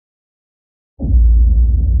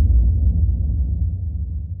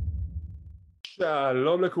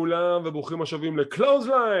שלום לכולם וברוכים השבים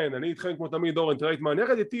לקלוזליין, אני איתכם כמו תמיד אורן טרייטמן,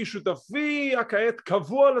 יחד איתי שותפי הכעת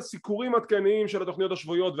קבוע לסיקורים עדכניים של התוכניות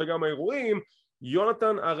השבועיות וגם האירועים,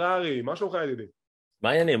 יונתן הררי. מה שלומך ידידי? מה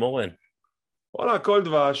העניינים אורן? וואלה, הכל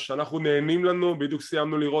דבש, אנחנו נהנים לנו, בדיוק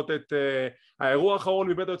סיימנו לראות את האירוע האחרון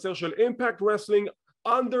מבית היוצר של אימפקט רסלינג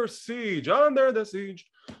Under the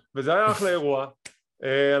Siege, וזה היה אחלה אירוע.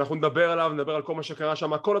 אנחנו נדבר עליו, נדבר על כל מה שקרה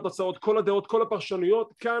שם, כל התוצאות, כל הדעות, כל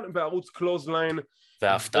הפרשנויות, כאן בערוץ קלוזליין.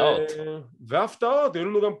 וההפתעות. וההפתעות, היו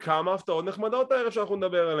לנו גם כמה הפתעות נחמדות הערב שאנחנו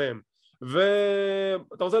נדבר עליהן.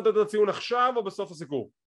 ואתה רוצה לתת את הציון עכשיו או בסוף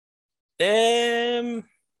הסיקור?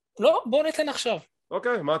 לא, בוא ניתן עכשיו.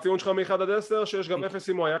 אוקיי, מה הציון שלך מ-1 עד 10, שיש גם 0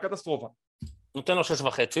 אם הוא היה קטסטרופה? נותן לו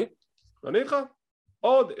 6.5. אני איתך.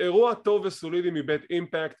 עוד אירוע טוב וסולידי מבית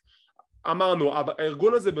אימפקט. אמרנו,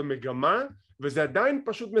 הארגון הזה במגמה, וזה עדיין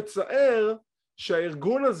פשוט מצער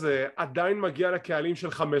שהארגון הזה עדיין מגיע לקהלים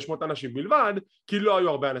של 500 אנשים בלבד, כי לא היו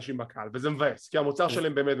הרבה אנשים בקהל, וזה מבאס, כי המוצר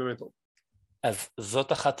שלהם באמת באמת טוב. אז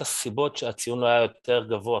זאת אחת הסיבות שהציון לא היה יותר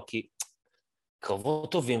גבוה, כי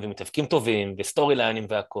קרבות טובים ומתאבקים טובים, וסטורי ליינים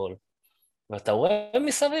והכל, ואתה רואה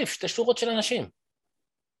מסביב 2 שורות של אנשים.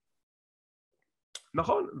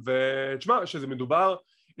 נכון, ותשמע, שזה מדובר,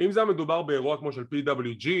 אם זה מדובר באירוע כמו של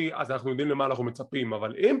PWG, אז אנחנו יודעים למה אנחנו מצפים,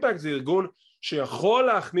 אבל אימפקט זה ארגון שיכול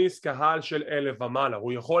להכניס קהל של 1,000 ומעלה,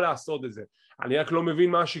 הוא יכול לעשות את זה. אני רק לא מבין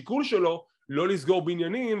מה השיקול שלו, לא לסגור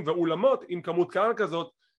בניינים ואולמות עם כמות קהל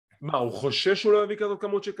כזאת. מה, הוא חושש שהוא לא יביא כזאת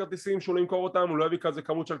כמות של כרטיסים, שהוא לא ימכור אותם, הוא לא יביא כזה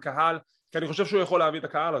כמות של קהל, כי אני חושב שהוא יכול להביא את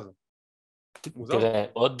הקהל הזה. תראה,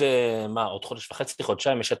 עוד חודש וחצי,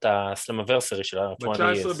 חודשיים, יש את הסלאמברסרי שלנו.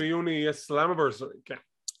 ב-19 ביוני יהיה סלאמברסרי, כן.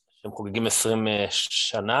 שהם חוגגים 20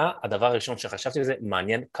 שנה, הדבר הראשון שחשבתי זה,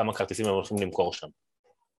 מעניין כמה כרטיסים הם הולכים למכור שם.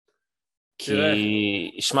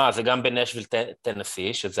 כי, שמע, זה גם בנשוויל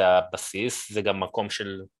טנסי, שזה הבסיס, זה גם מקום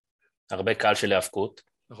של הרבה קהל של להאבקות.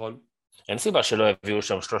 נכון. אין סיבה שלא יביאו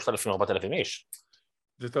שם 3,000-4,000 איש.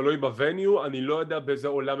 זה תלוי בווניו, אני לא יודע באיזה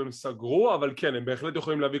עולם הם סגרו, אבל כן, הם בהחלט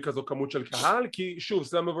יכולים להביא כזו כמות של קהל, כי שוב,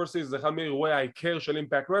 סלאמברסרי זה אחד מאירועי העיקר של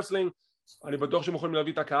אימפקט רסלינג, אני בטוח שהם יכולים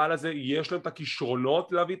להביא את הקהל הזה, יש להם את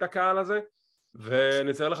הכישרונות להביא את הקהל הזה,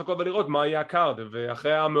 ונצייר לחכות ולראות מה יהיה הקארד,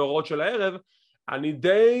 ואחרי המאורעות של הערב, אני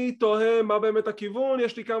די תוהה מה באמת הכיוון,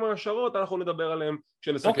 יש לי כמה השערות, אנחנו נדבר עליהם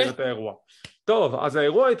כשנסכם את האירוע. טוב, אז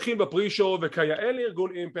האירוע התחיל בפרי-שואו, וכיאה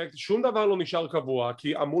לארגון אימפקט, שום דבר לא נשאר קבוע,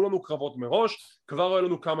 כי אמרו לנו קרבות מראש, כבר היו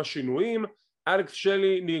לנו כמה שינויים, אלכס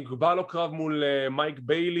שלי נקבע לו קרב מול מייק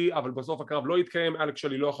ביילי, אבל בסוף הקרב לא התקיים, אלכס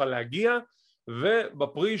שלי לא יוכל להגיע,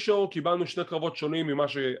 ובפרי-שואו קיבלנו 2 קרבות שונים ממה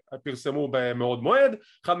שפרסמו במאוד מועד,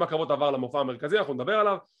 אחד מהקרבות עבר למופע המרכזי, אנחנו נדבר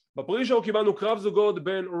עליו. בפרי-שואו קיבלנו קרב זוגות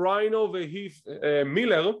בין ריינו והיף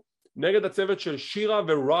מילר נגד הצוות של שירה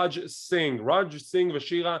וראג' סינג. ראג' סינג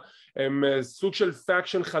ושירה הם סוג של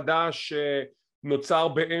פאקשן חדש שנוצר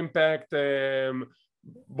באימפקט,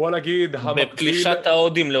 בוא נגיד בפלישת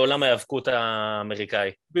ההודים לעולם ההיאבקות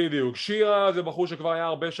האמריקאי. בדיוק, שירה זה בחור שכבר היה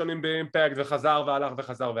הרבה שנים באימפקט וחזר והלך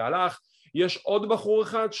וחזר והלך. יש עוד בחור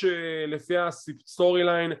אחד שלפי הסטורי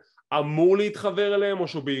ליין אמור להתחבר אליהם או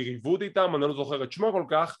שהוא ביריבות איתם, אני לא זוכר את שמו כל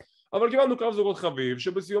כך, אבל קיבלנו קרב זוגות חביב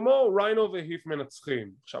שבסיומו ריינו והיף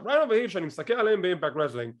מנצחים. עכשיו ריינו והיף שאני מסתכל עליהם באימפקט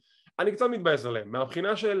רסלינג, אני קצת מתבאס עליהם,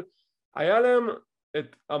 מהבחינה של היה להם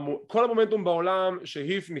את כל המומנטום בעולם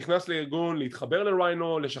שהיף נכנס לארגון, להתחבר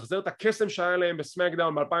לריינו, לשחזר את הקסם שהיה להם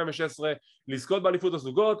בסמקדאון ב-2016, לזכות באליפות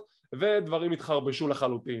הזוגות, ודברים התחרבשו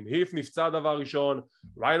לחלוטין. היף נפצע דבר ראשון,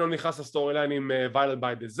 ריינו נכנס לסטורי ליין עם violent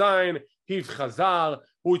by design, היף חזר,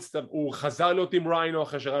 הוא חזר להיות עם ריינו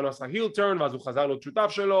אחרי שריינו עשה היל טרן, ואז הוא חזר להיות שותף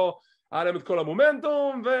שלו, היה להם את כל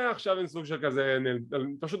המומנטום, ועכשיו אין סוג של כזה,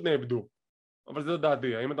 פשוט נאבדו. אבל זה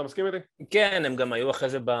דעתי, האם אתה מסכים איתי? כן, הם גם היו אחרי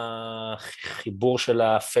זה בחיבור של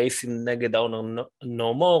הפייסים נגד האונר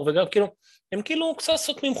נו מור, וגם כאילו, הם כאילו קצת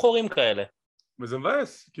סותמים חורים כאלה. וזה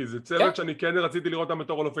מבאס, כי זה צוות שאני כן רציתי לראות אותם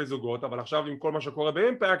בתור אלופי זוגות, אבל עכשיו עם כל מה שקורה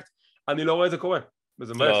באימפקט, אני לא רואה את זה קורה.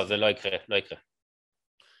 וזה מבאס. לא, זה לא יקרה, לא יקרה.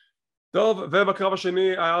 טוב, ובקרב השני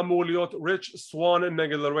היה אמור להיות ריץ' סוואן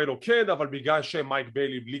נגד לריידו קיד, אבל בגלל שמייק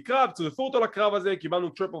ביילי בלי קרב, צרפו אותו לקרב הזה, קיבלנו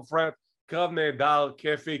טריפל פרט, קרב נהדר,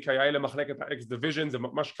 כיפי, כיאה למחלקת האקס דיוויז'ן, זה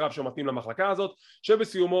ממש קרב שמתאים למחלקה הזאת,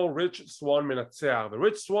 שבסיומו ריץ' סוואן מנצח,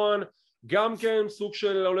 וריץ' סוואן גם כן סוג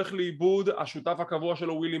של הולך לאיבוד, השותף הקבוע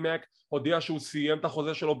שלו ווילי מק הודיע שהוא סיים את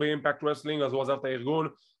החוזה שלו באימפקט רסלינג, אז הוא עזב את הארגון,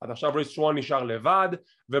 אז עכשיו ריץ' סוואן נשאר לבד,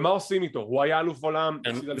 ומה עושים איתו? הוא היה אלוף עולם,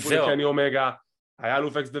 קני אומגה, היה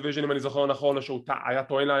אלוף אקס דיוויז'ן אם אני זוכר נכון, או שהוא היה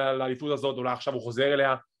טוען לאליפות הזאת, אולי עכשיו הוא חוזר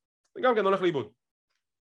אליה, וגם כן הולך לאיבוד.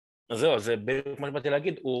 אז זהו, זה בדיוק מה שבאתי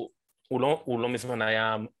להגיד, הוא לא מזמן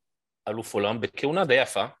היה אלוף עולם בכהונה די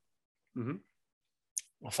יפה,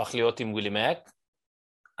 הוא הפך להיות עם ווילי מק,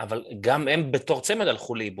 אבל גם הם בתור צמד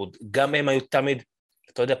הלכו לאיבוד, גם הם היו תמיד,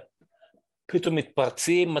 אתה יודע, פתאום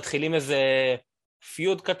מתפרצים, מתחילים איזה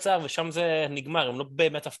פיוד קצר, ושם זה נגמר, הם לא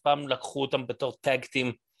באמת אף פעם לקחו אותם בתור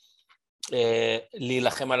טאגטים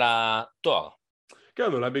להילחם על התואר.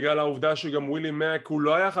 כן, אולי בגלל העובדה שגם ווילי מק הוא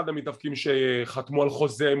לא היה אחד המתאבקים שחתמו על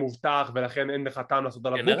חוזה מובטח, ולכן אין לך טעם לעשות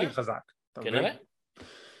עליו בוקינג חזק. כנראה.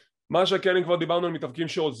 מה שכן, אם כבר דיברנו על מתאבקים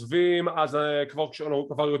שעוזבים, אז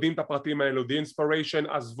כבר יודעים את הפרטים האלו. The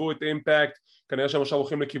Inspiration עזבו את אימפקט, כנראה שהם עכשיו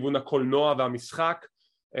הולכים לכיוון הקולנוע והמשחק.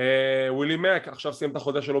 ווילי מק עכשיו סיים את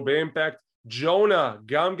החוזה שלו באימפקט. ג'ונה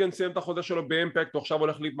גם כן סיים את החוזה שלו באימפקט, הוא עכשיו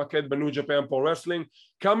הולך להתמקד בניו ג'פן פרו רסלינג.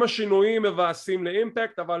 כמה שינויים מבאסים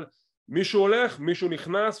לאימפקט, אבל מישהו הולך, מישהו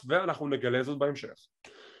נכנס, ואנחנו נגלה זאת בהמשך.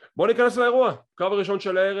 בואו ניכנס לאירוע. קרב הראשון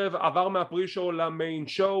של הערב עבר מהפרי-שואו למיין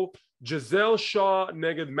שואו. ג'זל שואו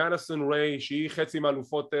נגד מדיסון ריי, שהיא חצי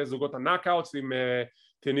מאלופות זוגות הנאקאוטס עם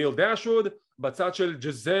תניל דאשווד. בצד של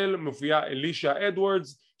ג'זל מופיעה אלישה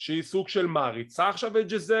אדוורדס, שהיא סוג של מעריצה עכשיו את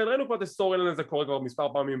ג'זל. ראינו כבר את הסטורי הזה קורה כבר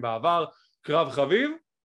מספר פעמים בעבר. קרב חביב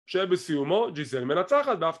שבסיומו ג'זל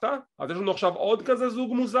מנצחת בהפתעה. אז יש לנו עכשיו עוד כזה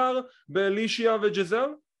זוג מוזר באלישיה וג'זל.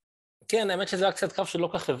 כן, האמת שזה היה קצת קרב שלא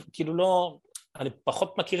ככה, כאילו לא, אני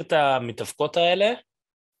פחות מכיר את המתאבקות האלה,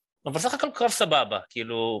 אבל סך הכל קרב סבבה,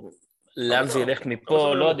 כאילו, לאן זה ילך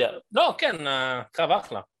מפה, לא יודע, לא, כן, הקרב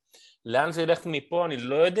אחלה, לאן זה ילך מפה אני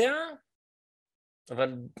לא יודע,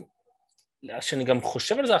 אבל שאני גם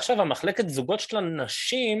חושב על זה עכשיו, המחלקת זוגות של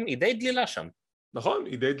הנשים היא די דלילה שם. נכון,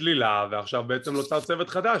 היא די דלילה, ועכשיו בעצם נוצר צוות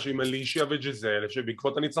חדש עם אלישיה וג'זל,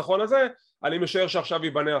 שבעקבות הניצחון הזה, אני משער שעכשיו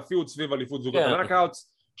ייבנה הפיוד סביב אליפות זוגות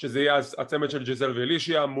הנאקאוטס, שזה יהיה הצמד של ג'זל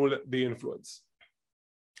ואלישיה מול The Influence.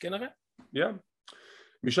 כן, הרי?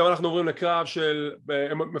 משם אנחנו עוברים לקרב של,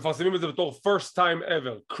 הם מפרסמים את זה בתור first time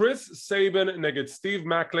ever, קריס סייבן נגד סטיב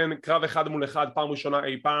מקלן, קרב אחד מול אחד, פעם ראשונה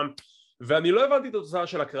אי פעם, ואני לא הבנתי את התוצאה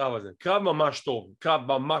של הקרב הזה. קרב ממש טוב, קרב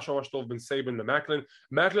ממש טוב בין סייבן למקלן.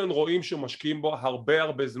 מקלן רואים שמשקיעים בו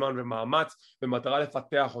הרבה זמן ומאמץ במטרה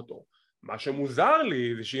לפתח אותו. מה שמוזר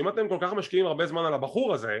לי זה שאם אתם כל כך משקיעים הרבה זמן על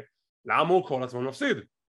הבחור הזה, למה הוא כל הזמן מפסיד?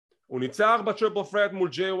 הוא ניצח בטריפל פרט מול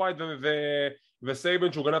ג'יי ווייט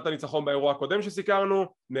וסייבן שהוא גנב את הניצחון באירוע הקודם שסיקרנו,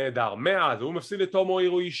 נהדר. מאז הוא מפסיד את תומו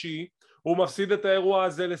אירו אישי, הוא מפסיד את האירוע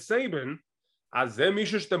הזה לסייבן, אז זה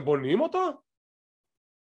מישהו שאתם בונים אותו?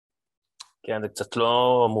 כן, זה קצת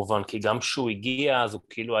לא מובן, כי גם כשהוא הגיע אז הוא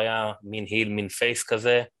כאילו היה מין היל, מין פייס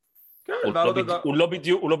כזה, כן,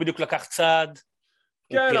 הוא לא בדיוק לקח צעד,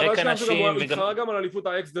 כן, אבל הוא התחרה גם על אליפות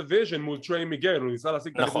האקס דיוויז'ן מול טריי מיגל, הוא ניסה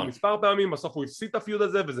להשיג את האליפות מספר פעמים, בסוף הוא הפסיד את הפיוד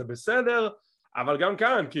הזה וזה בסדר, אבל גם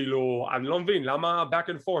כאן, כאילו, אני לא מבין, למה back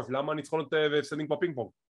and forth, למה ניצחונות והפסדים כמו פינג פונג?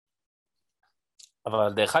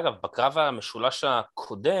 אבל דרך אגב, בקרב המשולש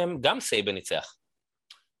הקודם, גם סייבן ניצח.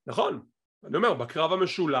 נכון, אני אומר, בקרב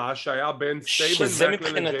המשולש שהיה בין סייבן, שזה מקלן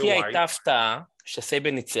וג'יי ווייט. מבחינתי הייתה הפתעה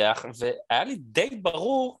שסייבן ניצח, והיה לי די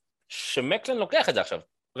ברור שמקלן לוקח את זה עכשיו.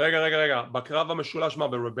 רגע, בקרב המשולש מה,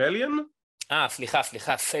 ברבליאן?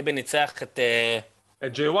 סליחה, סייבן ניצח את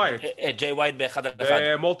ג'יי ווייט. את ג'יי ווייט באחד.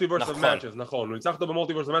 במולטיברס אוף מאצ'ס, נכון. הוא ניצח אותו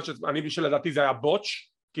במולטיברס אוף מאצ'ס, אני בשביל לדעתי זה היה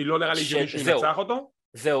בוטש, כי לא נראה לי שמישהו ינצח אותו.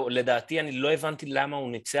 זהו, לדעתי אני לא הבנתי למה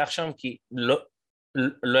הוא ניצח שם, כי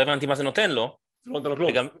לא הבנתי מה זה נותן לו. לא נותן לו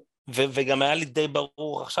כלום. וגם היה לי די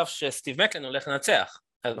ברור עכשיו שסטיב מקלן הולך לנצח.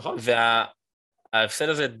 נכון. וההפסד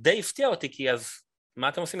הזה די הפתיע אותי, כי אז מה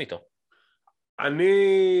אתם עושים איתו?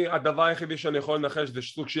 הדבר היחידי שאני יכול לנחש זה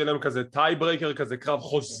סוג שיהיה להם כזה טייברייקר, כזה קרב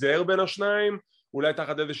חוזר בין השניים, אולי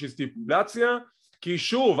תחת איזושהי סטיפולציה, כי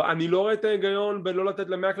שוב, אני לא רואה את ההיגיון בלא לתת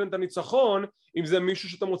למקלן את הניצחון, אם זה מישהו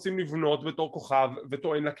שאתם רוצים לבנות בתור כוכב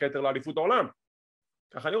וטוען לכתר לאליפות העולם.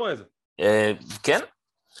 ככה אני רואה את זה. כן?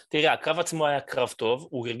 תראה, הקרב עצמו היה קרב טוב,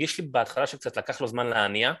 הוא הרגיש לי בהתחלה שקצת לקח לו זמן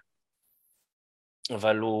להניע,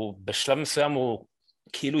 אבל הוא בשלב מסוים הוא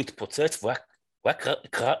כאילו התפוצץ, והוא היה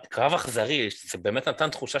קרב אכזרי, זה באמת נתן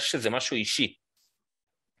תחושה שזה משהו אישי.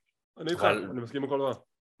 אני איתך, אני מסכים בכל דבר.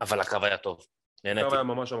 אבל הקרב היה טוב, נהניתי. הקרב היה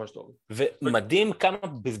ממש טוב. ומדהים כמה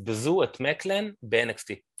בזבזו את מקלן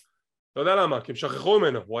ב-NXT. אתה יודע למה? כי הם שכחו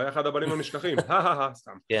ממנו, הוא היה אחד הבנים המשכחים.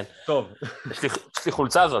 סתם. כן. טוב. יש לי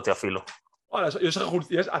חולצה הזאת אפילו.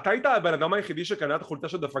 אתה היית הבן אדם היחידי שקנה את החולצה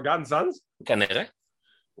של The Forgotten Sons? כנראה.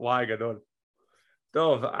 וואי, גדול.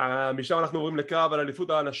 טוב, משם אנחנו עוברים לקרב על אליפות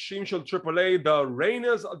האנשים של טריפל איי, The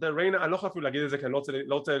Reigners, אני לא יכול אפילו להגיד את זה כי אני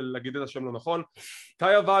לא רוצה להגיד את השם לא נכון.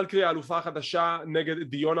 טאיה ולקרי, האלופה החדשה נגד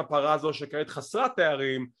דיונה פרזו שכעת חסרת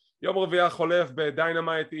תארים, יום רביעי החולף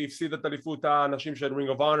בדיינמייט היא הפסידה את אליפות האנשים של רינג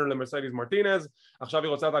אוף אונר למרסדיס מרטינז, עכשיו היא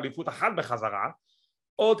רוצה את האליפות אחת בחזרה,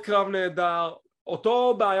 עוד קרב נהדר,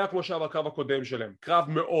 אותו בעיה כמו שהיה בקרב הקודם שלהם, קרב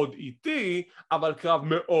מאוד איטי אבל קרב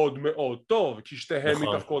מאוד טוב, כי שתיהן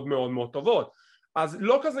מתאבקות מאוד טובות. אז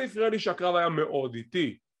לא כזה הפריע לי שהקרב היה מאוד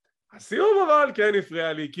איטי. הסיום אבל כן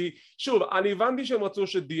הפריע לי, כי שוב, אני הבנתי שהם רצו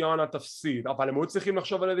שדיונה תפסיד, אבל הם היו צריכים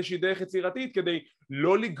לחשוב על איזושהי דרך יצירתית כדי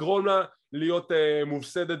לא לגרום לה להיות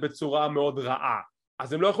מופסדת בצורה מאוד רעה.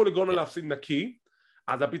 אז הם לא יכולו לגרום לה להפסיד נקי,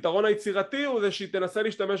 אז הפתרון היצירתי הוא זה שהיא תנסה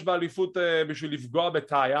להשתמש באליפות בשביל לפגוע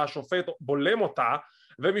בטאיה, השופט בולם אותה,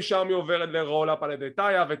 ומשם היא עוברת לרולאפ על ידי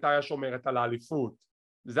טאיה, וטאיה שומרת על האליפות.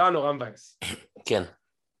 זה היה נורא מבאס. כן.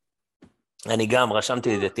 אני גם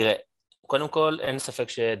רשמתי את זה, תראה, קודם כל אין ספק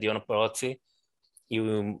שדיונה פרוצי היא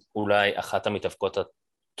אולי אחת המתאבקות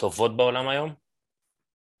הטובות בעולם היום,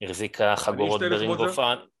 החזיקה חגורות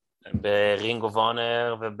ברינג אוף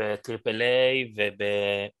אונר ובטריפל איי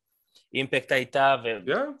ובאימפקט הייתה,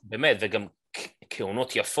 ובאמת, וגם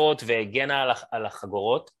כהונות יפות והגנה על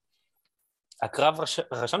החגורות. הקרב,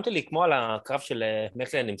 רשמתי לי כמו על הקרב של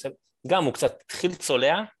מקלן, גם הוא קצת התחיל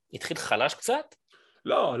צולע, התחיל חלש קצת.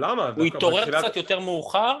 לא, למה? הוא התעורר קצת יותר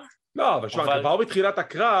מאוחר. לא, אבל שמע, כבר בתחילת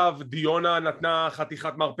הקרב, דיונה נתנה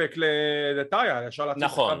חתיכת מרפק לטאיה, ישר להציג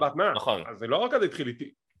נכון, חתיכת בהתנאה. נכון. אז זה לא רק עד התחיל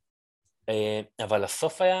איתי. אבל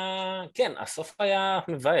הסוף היה, כן, הסוף היה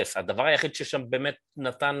מבאס. הדבר היחיד ששם באמת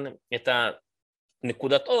נתן את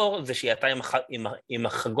הנקודת אור, זה שהיא הייתה עם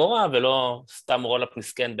החגורה, ולא סתם רולאפ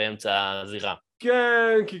מסכן באמצע הזירה.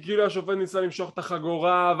 כן, כי כאילו השופט ניסה למשוך את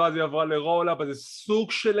החגורה, ואז היא עברה לרולאפ, אז זה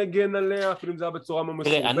סוג של הגן עליה, אפילו אם זה היה בצורה מאוד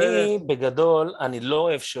מסורבלת. תראה, אני בגדול, אני לא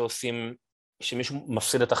אוהב שעושים, שמישהו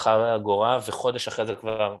מפסיד את החגורה, וחודש אחרי זה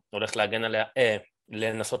כבר הולך להגן עליה,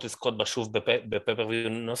 לנסות לזכות בה שוב בפפרוויו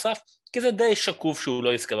נוסף, כי זה די שקוף שהוא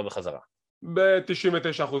לא יזכה בה בחזרה.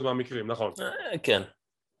 ב-99% מהמקרים, נכון. כן.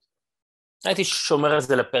 הייתי שומר את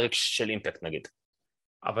זה לפרק של אימפקט נגיד.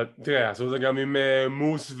 אבל תראה, עשו זה גם עם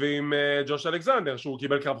מוס ועם ג'וש אלכסנדר, שהוא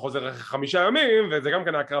קיבל קרב חוזר אחרי 5 ימים, וזה גם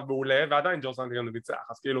כן היה קרב מעולה, ועדיין ג'וש אלכסנדר ניצח,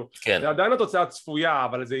 אז כאילו, זה עדיין התוצאה צפויה,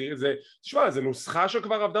 אבל תשמע, זה נוסחה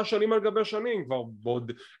שכבר עבדה שנים על גבי שנים, כבר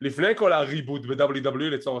עוד לפני כל הריבוט ב-WWE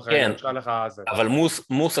לצורך העניין, שהיה לך זה. אבל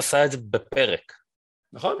מוס עשה את זה בפרק.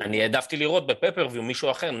 נכון. אני העדפתי לראות בפפרוויו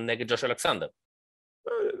מישהו אחר נגד ג'וש אלכסנדר.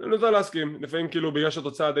 אני רוצה להסכים, לפעמים כאילו בגלל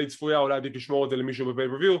שהתוצאה די צפויה, אולי עדיף לשמור את זה למישהו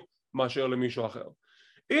בפייפרוויו, מאשר למישהו אחר.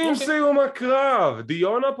 עם סיום הקרב,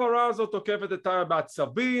 דיונה פרזו תוקפת את טאיה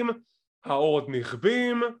בעצבים, האורות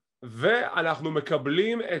נכבים, ואנחנו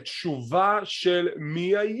מקבלים את תשובה של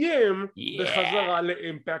מי איים בחזרה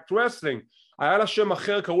לאימפקט רסלינג. היה לה שם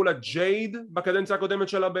אחר, קראו לה ג'ייד בקדנציה הקודמת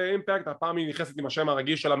שלה באימפקט, הפעם היא נכנסת עם השם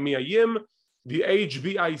הרגיש שלה מי איים, The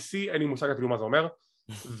HBIC, אין לי מושג אפילו מה זה אומר,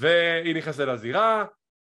 והיא נכנסת לזירה,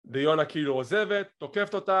 דיונה כאילו עוזבת,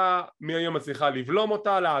 תוקפת אותה, מי איים מצליחה לבלום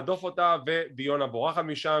אותה, להדוף אותה, ודיונה בורחת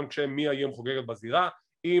משם כשמי איים חוגגת בזירה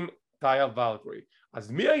עם טאיה ולקרי.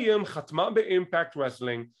 אז מי איים חתמה באימפקט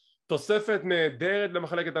רסלינג, תוספת נהדרת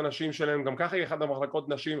למחלקת הנשים שלהם, גם ככה היא אחת המחלקות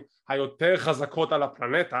נשים היותר חזקות על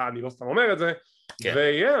הפלנטה, אני לא סתם אומר את זה,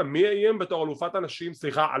 כן. מי איים בתור אלופת הנשים,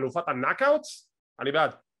 סליחה, אלופת הנאקאוטס? אני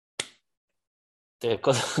בעד. תראה,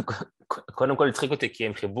 קודם כל הצחיק אותי כי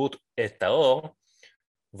הם חיברו את האור,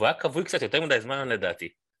 והוא היה כבוי קצת יותר מדי זמן לדעתי.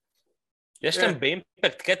 יש להם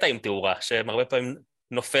באימפקט קטע עם תאורה, שהם הרבה פעמים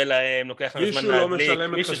נופל להם, לוקח להם זמן להדליק. מישהו לא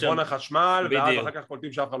משלם את חשבון החשמל, ואז אחר כך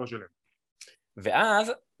קולטים שאף אחד לא שלם.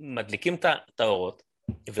 ואז מדליקים את האורות,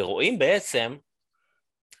 ורואים בעצם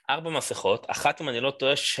 4 מסכות, אחת אם אני לא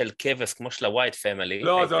טועה של כבש כמו של הווייט פמילי.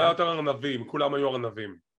 לא, זה היה יותר ארנבים, כולם היו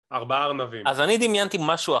ארנבים. 4 ארנבים. אז אני דמיינתי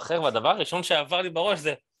משהו אחר, והדבר הראשון שעבר לי בראש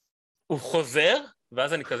זה, הוא חוזר,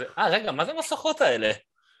 ואז אני כזה, רגע, מה זה המסכות האלה?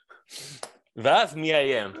 ואז מי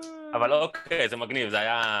איים? אבל אוקיי, זה מגניב,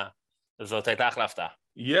 זאת הייתה אחלה הפתעה.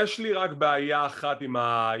 יש לי רק בעיה אחת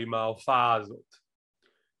עם ההופעה הזאת.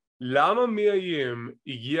 למה מי איים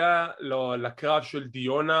הגיע לקרב של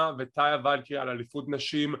דיונה וטאיה ולקרי על אליפות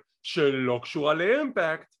נשים שלא קשורה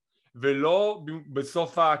לאימפקט, ולא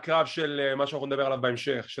בסוף הקרב של מה שאנחנו נדבר עליו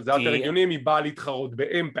בהמשך, שזה יותר הגיוני, היא באה להתחרות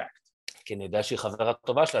באימפקט. כי אני יודע שהיא חברה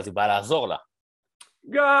טובה שלה, אז היא באה לעזור לה.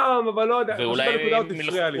 גם, אבל לא יודע. ואולי הם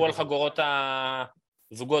ילכו על חגורות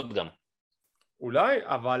הזוגות גם. אולי,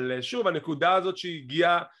 אבל שוב, הנקודה הזאת שהיא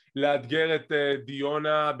הגיעה לאתגר את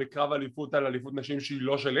דיונה בקרב אליפות על אליפות נשים שהיא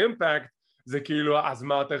לא של אימפקט, זה כאילו, אז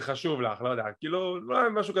מה יותר חשוב לך? לא יודע, כאילו,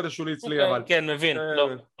 משהו כזה שולי אצלי, אבל... כן, מבין, לא,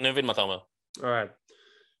 אני מבין מה אתה אומר.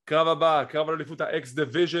 קרב הבא, קרב על אליפות ה-X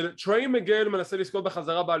Division, טריי מיגל מנסה לזכות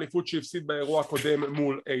בחזרה באליפות שהפסיד באירוע הקודם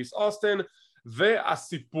מול אייס אוסטן,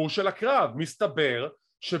 והסיפור של הקרב, מסתבר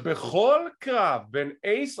שבכל קרב בין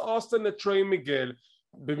אייס אוסטן לטריי מיגל,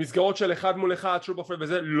 במסגרות של 1 מול 1, שוב בפרט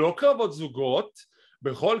וזה, לא קרבות זוגות,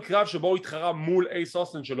 בכל קרב שבו הוא התחרה מול אייס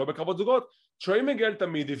אוסטן שלא בקרבות זוגות, טריי מיגל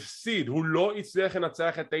תמיד הפסיד, הוא לא הצליח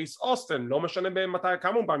לנצח את אייס אוסטן, לא משנה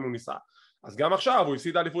כמה פעמים הוא ניסה. אז גם עכשיו הוא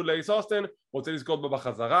הפסיד האליפות לאייס אוסטן, רוצה לזכות בה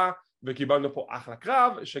בחזרה, וקיבלנו פה אחלה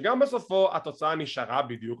קרב, שגם בסופו התוצאה נשארה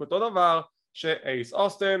בדיוק אותו דבר, שאייס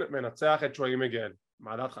אוסטן מנצח את טריי מיגל.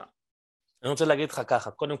 מה דעתך? אני רוצה להגיד לך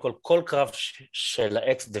ככה, קודם כל קרב של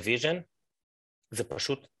האקס דיוויז'ן, זה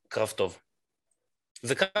פשוט קרב טוב.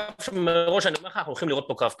 זה קרב שמראש אני אומר לך, אנחנו הולכים לראות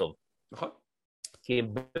פה קרב טוב. נכון. כי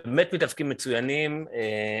באמת מתאבקים מצוינים,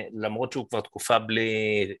 למרות שהוא כבר תקופה בלי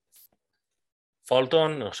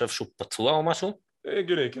פולטון, אני חושב שהוא פצוע או משהו.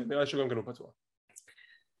 הגיוני, כן, נראה שגם כן הוא פצוע.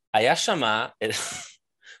 היה שמה,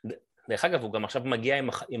 דרך אגב, הוא גם עכשיו מגיע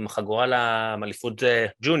עם חגורה לאליפות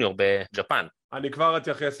ג'וניור בג'פן. אני כבר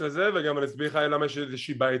אתייחס לזה, וגם אני אסביר לך למה יש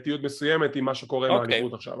איזושהי בעייתיות מסוימת עם מה שקורה עם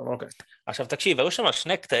האליפות עכשיו. אוקיי. עכשיו תקשיב, היו שם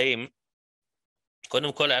שני קטעים,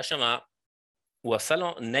 קודם כל היה שם, הוא עשה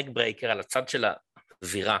לו נק ברייקר על הצד של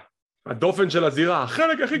הזירה. הדופן של הזירה,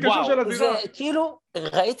 החלק הכי קשה של הזירה. וואו, כאילו,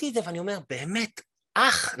 ראיתי את זה ואני אומר, באמת,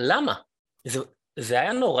 למה? זה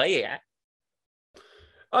היה נוראי,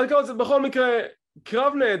 אז בכל מקרה,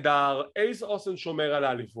 קרב נהדר, אייס אוסטן שומר על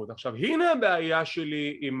האליפות. עכשיו, הנה הבעיה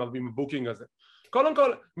שלי עם הבוקינג הזה. קודם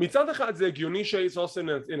כל, מצד אחד זה הגיוני שאייס אוסטן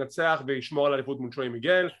ינצח וישמור על האליפות מול טריי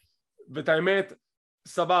מיגל, ואת האמת,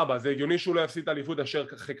 סבבה, זה הגיוני שהוא לא יפסיד את האליפות אשר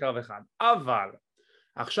אחרי קרב אחד. אבל,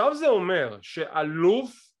 עכשיו זה אומר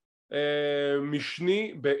שאלוף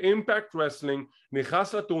משני באימפקט רסלינג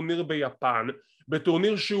נכנס לטורניר ביפן,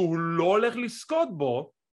 בטורניר שהוא לא הולך לזכות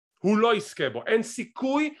בו, הוא לא יזכה בו, אין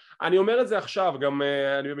סיכוי, אני אומר את זה עכשיו, גם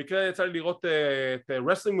אני במקרה יצא לי לראות את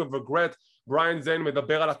Wrestling with Regret, בריין זיין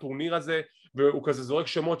מדבר על הטורניר הזה, והוא כזה זורק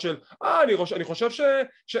שמות של, אני חושב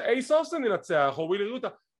שאייס אוסטן ינצח, או ווילי ריוטה,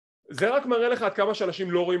 זה רק מראה לך עד כמה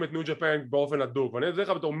שאנשים לא רואים את ניו ג'פן באופן הדוק, ואני אגיד לך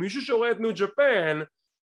בתור מישהו שרואה את ניו ג'פן,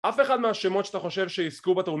 אף אחד מהשמות שאתה חושב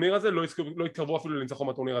שיזכו בטורניר הזה, לא יתקרבו אפילו לניצחון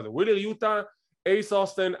בטורניר הזה, ווילי ריוטה, אייס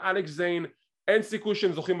אוסטן, אלכס זיין, אין סיכוי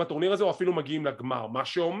שהם זוכים בטורניר הזה או אפילו מגיעים לגמר, מה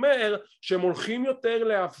שאומר שהם הולכים יותר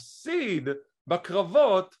להפסיד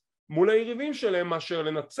בקרבות מול היריבים שלהם מאשר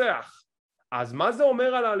לנצח. אז מה זה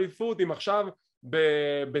אומר על האליפות אם עכשיו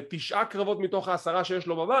ב9 קרבות מתוך 10 שיש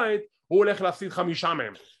לו בבית הוא הולך להפסיד 5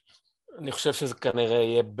 מהם? אני חושב שזה כנראה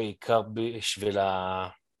יהיה בעיקר בשביל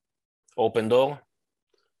האופן דור,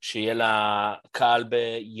 שיהיה לה קהל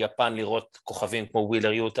ביפן לראות כוכבים כמו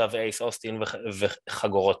ווילר יוטה ואייס אוסטין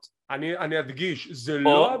וחגורות. אני אדגיש, זה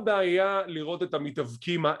לא הבעיה לראות את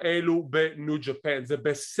המתאבקים האלו בניו ג'פן, זה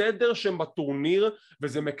בסדר שהם בטורניר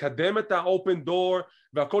וזה מקדם את האופן דור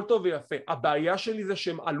והכל טוב ויפה, הבעיה שלי זה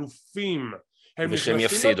שהם אלופים, הם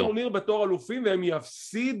נכנסים בטורניר בתור אלופים והם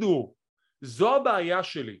יפסידו, זו הבעיה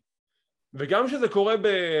שלי. וגם שזה קורה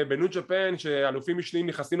בניו ג'פן שאלופים משניים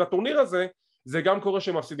נכנסים לטורניר הזה, זה גם קורה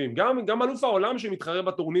שהם מפסידים, גם אלוף העולם שמתחרה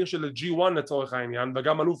בטורניר של G1 לצורך העניין,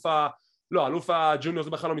 וגם אלוף הג'וניור זה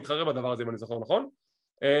בכלל לא מתחרה בדבר הזה אם אני זוכר נכון,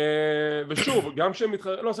 ושוב גם שהם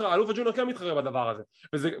מתחרה, לא סליחה, אלוף הג'וניור כן מתחרה בדבר הזה,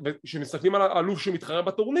 וכשמסתכלים על אלוף שמתחרה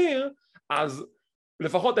בטורניר אז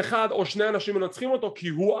לפחות 1 או 2 אנשים מנצחים אותו כי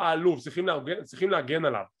הוא האלוף, צריכים להגן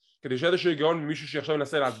עליו כדי שיהיה איזשהו היגיון ממישהו שעכשיו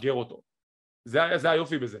ינסה לאתגר אותו, זה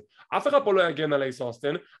היופי בזה. אף אחד פה לא יגן על אייס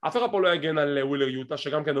אוסטן, אף אחד פה לא יגן על ווילר יוטה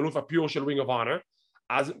שגם כן אלוף הפיור של ווינג אוף אונר,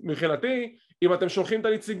 אז מבחינתי אם אתם שולחים את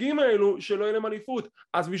הנציגים האלו שלא יהיה להם אליפות,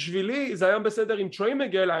 אז בשבילי זה היה בסדר אם טריי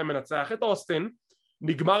מיגל היה מנצח את אוסטן,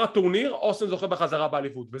 נגמר הטורניר, אוסטן זוכה בחזרה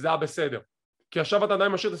באליפות וזה היה בסדר, כי עכשיו אתה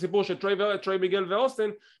עדיין משאיר את הסיפור של טריי מיגל ואוסטן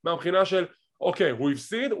מהבחינה של אוקיי, הוא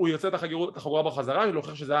הפסיד, הוא ירצה את החגורה בחזרה, אני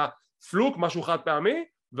חושב שזה היה פלוק, משהו חד פעמי,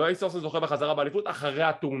 ואייס אוסטן זוכה בחזרה באליפות אחרי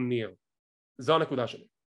הטורניר. זו הנקודה שלי.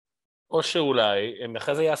 או שאולי הם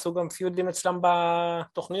אחרי זה יעשו גם פיודים אצלם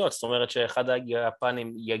בתוכניות, זאת אומרת שאחד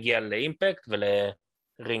היפנים יגיע לאימפקט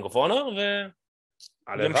ולרינג אוף אונר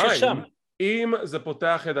וימשיך שם. אם זה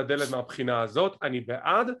פותח את הדלת מהבחינה הזאת, אני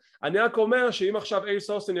בעד. אני רק אומר שאם עכשיו אייס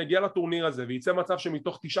אוסטן יגיע לטורניר הזה וייצא מצב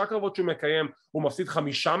שמתוך 9 קרבות שהוא מקיים הוא מפסיד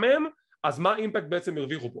 5 מהם, אז מה אימפקט בעצם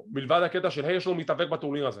הרוויחו פה? מלבד הקטע של יש לו מתאבק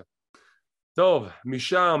בטורניר הזה. טוב,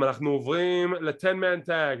 משם אנחנו עוברים ל-10 man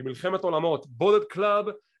tag, מלחמת עולמות, בולט קלאב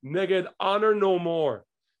נגד honor no more.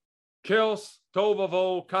 כאוס, תוהו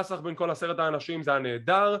ובוהו, כסח בין כל 10 האנשים, זה היה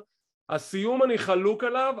נהדר. הסיום אני חלוק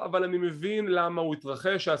עליו, אבל אני מבין למה הוא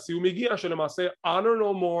התרחש, שהסיום הגיע שלמעשה honor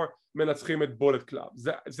no more מנצחים את בולט קלאב.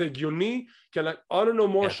 זה הגיוני, כי honor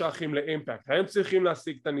no more שייכים לאימפקט, הם צריכים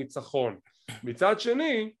להשיג את הניצחון. מצד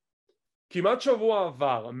שני, כמעט שבוע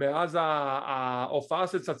עבר מאז ההופעה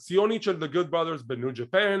הסנסציונית של The Good Brothers בניו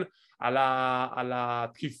ג'פן על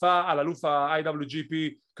התקיפה על אלוף ה-IWGP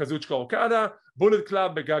קזוצ'קה אוקדה, בולט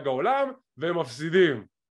קלאב בגג העולם והם מפסידים.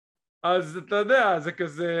 אז אתה יודע, זה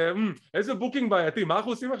כזה איזה בוקינג בעייתי, מה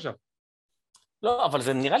אנחנו עושים עכשיו? לא, אבל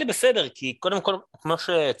זה נראה לי בסדר, כי קודם כל, כמו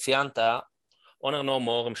שציינת, אונר נו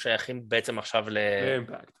מור הם שייכים בעצם עכשיו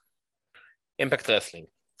לאימפקט. לאימפקט רסלינג.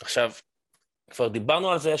 עכשיו, כבר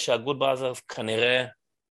דיברנו על זה שהגוד בראזרס כנראה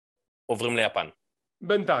עוברים ליפן.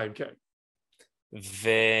 בינתיים, כן.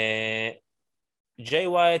 וג'יי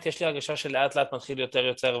ווייט, יש לי הרגשה שלאט לאט מתחיל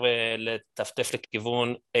יותר לטפטף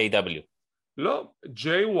לכיוון A.W. לא,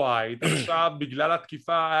 ג'יי ווייט עכשיו בגלל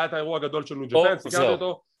התקיפה היה את האירוע הגדול של ניו ג'פן, סיקרתי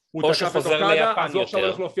אותו, הוא תקף את אוקדה, אז הוא עכשיו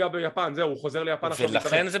הולך להופיע ביפן, זהו, הוא חוזר ליפן עכשיו.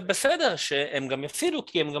 ולכן זה בסדר שהם גם יפסידו,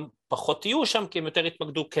 כי הם גם פחות יהיו שם, כי הם יותר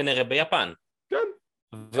יתמקדו כנראה ביפן. כן,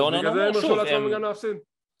 בגלל זה הם הרשו לעצמם גם להפסיד.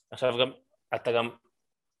 עכשיו גם, אתה גם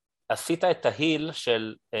עשית את ההיל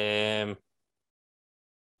של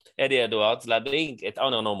אדי אדוארדס, להדאיג את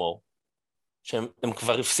אונר נו מור, שהם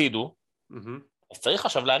כבר הפסידו, אז צריך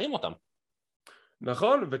עכשיו להרים אותם.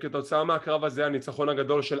 נכון, וכתוצאה מהקרב הזה הניצחון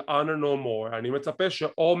הגדול של אונר נו מור, אני מצפה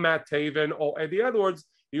שאו מאט טייבן או אדי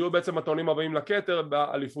אדוארדס יהיו בעצם הטוענים הבאים לכתר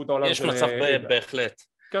באליפות העולם יש מצב בהחלט.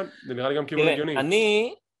 כן, זה נראה לי גם כיוון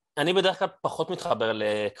הגיוני. אני בדרך כלל פחות מתחבר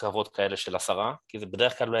לקרבות כאלה של 10, כי זה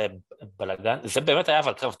בדרך כלל בלגן, זה באמת היה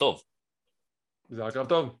אבל קרב טוב. זה היה קרב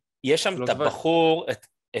טוב. יש שם את הבחור,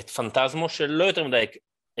 את פנטזמו, שלא יותר מדי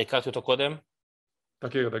הכרתי אותו קודם.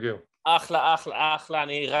 תכיר. אחלה,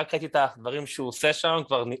 אני רק ראיתי את הדברים שהוא עושה שם,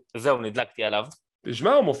 כבר זהו, נדלקתי עליו.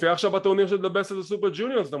 תשמע, הוא מופיע עכשיו בטורניר של The Best of the Super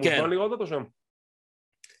Juniors, אתה מוזמן לראות אותו שם.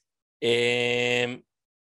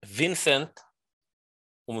 וינסנט,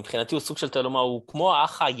 ומבחינתי הוא סוג של תלומה, הוא כמו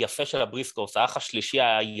האח היפה של הבריסקוס, האח השלישי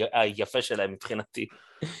היפה שלהם מבחינתי.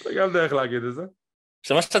 זה גם דרך להגיד את זה.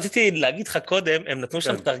 עכשיו מה שרציתי להגיד לך קודם, הם נתנו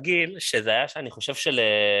שם תרגיל, שזה היה שאני חושב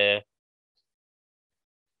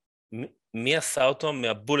מי עשה אותו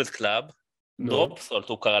מהבולט קלאב? דרופ סולט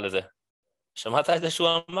הוא קרא לזה. שמעת את זה שהוא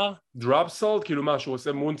אמר? דרופ סולט? כאילו מה, שהוא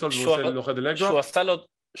עושה מונסולט והוא עושה נוחת אלג דרופ?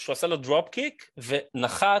 שהוא עשה לו דרופ קיק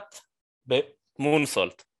ונחת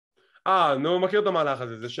במונסולט. נו, מכיר את המהלך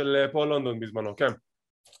הזה, זה של פול לונדון בזמנו, כן.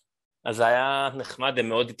 אז זה היה נחמד, הם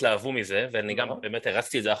מאוד התלהבו מזה, ואני גם באמת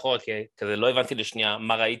הרצתי את זה אחורה, כי כזה לא הבנתי לשנייה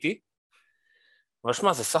מה ראיתי. אבל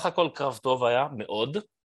שמע, זה סך הכל קרב טוב היה, מאוד.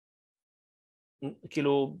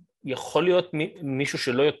 כאילו, יכול להיות מישהו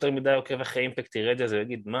שלא יותר מדי עוקב אחרי אימפקט ירד את זה,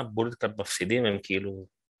 ויגיד, מה, בולט קלאב מפסידים, הם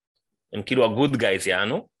כאילו הגוד גייז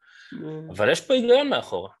יענו, אבל יש פה היגיון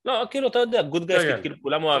מאחורה. לא, כאילו, אתה יודע, גוד גייז, כאילו,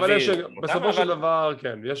 כולם אוהבים. אבל בסופו של דבר,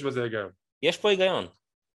 כן, יש בזה היגיון. יש פה היגיון.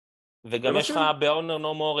 וגם יש לך באונר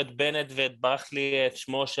נו מור את בנט ואת ברח לי את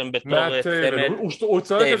שמו שם בתור צמד. הוא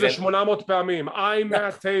צועק את זה 800 פעמים, I'm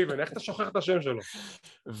Matt Taven, איך אתה שוכח את השם שלו?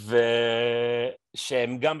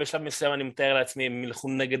 ושהם גם בשלב מסוים אני מתאר לעצמי, הם ילכו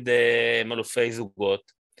נגד מלופי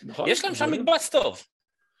זוגות. יש להם שם מקבץ טוב.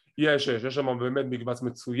 יש שם באמת מקבץ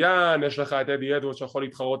מצוין, יש לך את אדי אדוארדס שיכול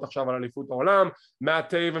להתחרות עכשיו על אליפות העולם, מאט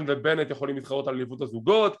טייבן ובנט יכולים להתחרות על אליפות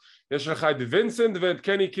הזוגות, יש לך את וינסנט ואת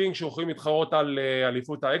קני קינג שיכולים להתחרות על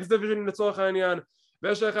אליפות האקס דיוויז'ן לצורך העניין,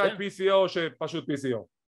 ויש לך את PCO שפשוט PCO.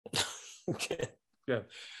 כן.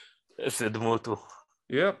 איזה דמות הוא.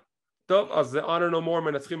 טוב, אז אונר נו מור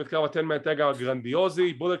מנצחים את קרב ה-10-man tag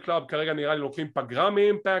הגרנדיוזי, בולט קלאב כרגע נראה לי לוקחים פגרה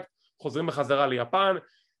מאימפקט, חוזרים בחזרה ליפן.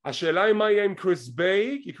 השאלה היא מה יהיה עם קריס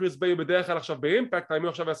ביי, כי קריס ביי בדרך כלל עכשיו באימפקט, האם הוא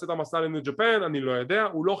עכשיו יעשה את המסע לניו ג'פן, אני לא יודע,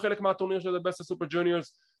 הוא לא חלק מהטורניר של The Best of Super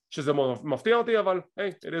Juniors, שזה מפתיע אותי, אבל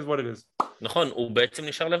hey, it is what it is. נכון, הוא בעצם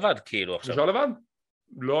נשאר לבד, כאילו עכשיו. נשאר לבד?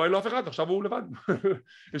 לא, אין לו אף אחד, עכשיו הוא לבד.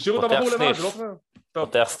 השאירו את הבחור לבד, זה לא פייר.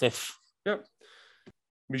 פותח סניף. כן.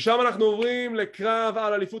 משם אנחנו עוברים לקרב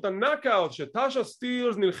על אליפות הנאקאוט, שטאשה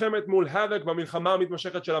סטילס נלחמת מול האבק במלחמה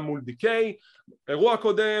המתמשכת שלה מול דיקיי. אירוע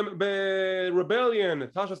קודם ברבליון,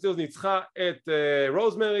 טאשה סטילס ניצחה את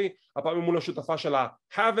רוזמרי, הפעם מול השותפה שלה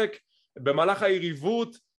האבק. במהלך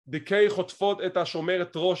היריבות דיקיי חוטפות את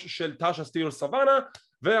השומרת ראש של טאשה סטילס סוואנה,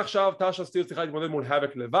 ועכשיו טאשה סטילס צריכה להתמודד מול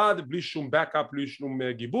האבק לבד, בלי שום בקאפ, בלי שום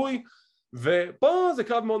גיבוי, ופה זה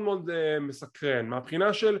קרב מאוד מאוד מסקרן,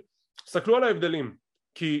 מהבחינה של, סתכלו על ההבדלים,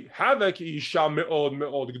 כי האבק היא אישה מאוד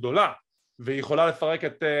מאוד גדולה והיא יכולה לפרק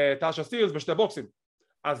את טאשה סטילס בשתי בוקסים,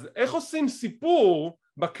 אז איך עושים סיפור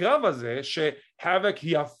בקרב הזה שהאבק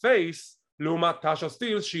היא הפייס לעומת טאשה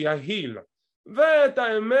סטילס שהיא ההיל? ואת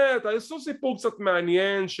האמת, עשו סיפור קצת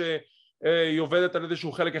מעניין שהיא עובדת על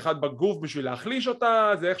איזשהו חלק אחד בגוף בשביל להחליש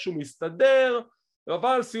אותה, זה איכשהו מסתדר,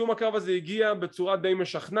 אבל סיום הקרב הזה הגיע בצורה די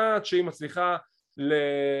משכנעת שהיא מצליחה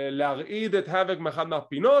להרעיד את האבק מאחד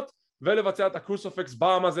מהפינות ולבצע את הקרוסופקס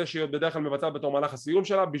באם הזה שהיא בדרך כלל מבצעת בתור מהלך הסיום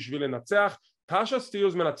שלה בשביל לנצח. טאשה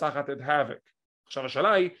סטילס מנצחת את האבק. עכשיו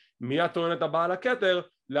השאלה היא, מי הטוענת הבאה לכתר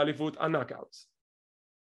לאליפות הנאקאוטס?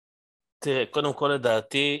 תראה, קודם כל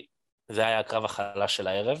לדעתי זה היה הקרב החלש של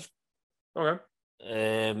הערב. אוקיי.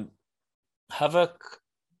 האבק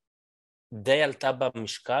די עלתה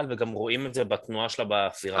במשקל, וגם רואים את זה בתנועה שלה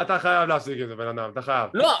בזירה. אתה חייב להפסיק את זה, בן אדם, אתה חייב.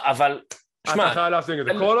 לא, אבל, אתה שמע, חייב להפסיק את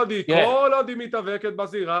זה. כל עוד היא מתאבקת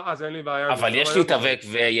בזירה, אז אין לי בעיה. אבל יש להתאבק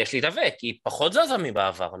ויש להתאבק, היא פחות זזה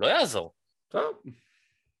מבעבר, לא יעזור. טוב.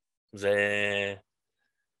 זה...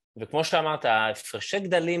 וכמו שאמרת, הפרשי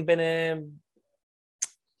גדלים ביניהם,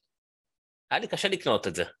 היה לי קשה לקנות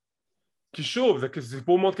את זה. כי שוב, זה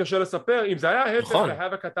סיפור מאוד קשה לספר, אם זה היה ההפך, נכון.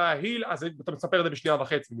 להאבק אתה ההיל, אז אתה מספר את זה בשנייה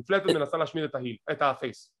וחצי, מפלטת מנסה להשמיד את ההיל, את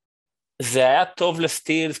הפייס. זה היה טוב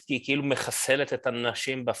לסטילס, כי היא כאילו מחסלת את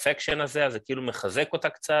הנשים בפקשן הזה, אז זה כאילו מחזק אותה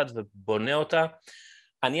קצת ובונה אותה.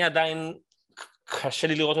 אני עדיין, קשה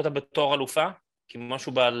לי לראות אותה בתור אלופה, כי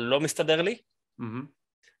משהו בה לא מסתדר לי.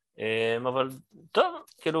 אבל טוב,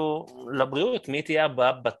 כאילו, לבריאות, מי תהיה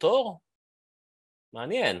הבאה בתור?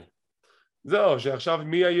 מעניין. זהו, שעכשיו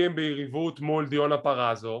מי יהיה ביריבות מול דיונה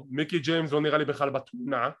פרזו, מיקי ג'יימס לא נראה לי בכלל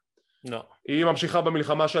בתמונה. לא. היא ממשיכה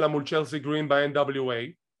במלחמה שלה מול צ'לסי גרין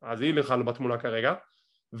ב-NWA, אז היא בכלל בתמונה כרגע.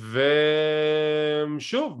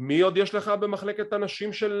 ושוב, מי עוד יש לך במחלקת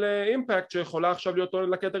הנשים של אימפקט שיכולה עכשיו להיות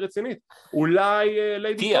לקטע רצינית? אולי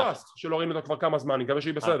ליידי טראסט, שלא ראינו אותה כבר כמה זמן, אני מקווה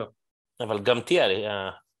שהיא בסדר. אבל גם תיה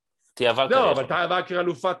ולקר. לא, אבל תיה ולקר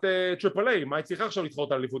אלופת טריפל איי, מה היא צריכה עכשיו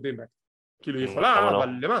לדחות על אליפות אימפקט? כאילו היא יכולה, אבל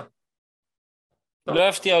למה? לא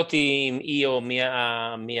יפתיע אותי אם היא או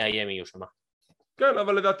מי האיים יהיו שמה. כן,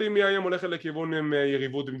 אבל לדעתי מי האיים הולכת לכיוון עם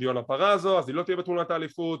יריבות עם דיונה פרזו, אז היא לא תהיה בתמונת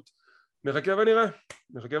האליפות. נחכה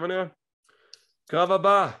ונראה. קרב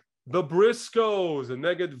הבא, The Briscoes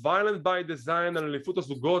נגד Violent by Design על אליפות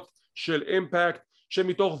הזוגות של אימפקט,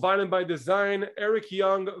 שמתוך Violent by Design, אריק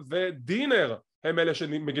יונג ודינר הם אלה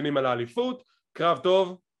שמגינים על האליפות. קרב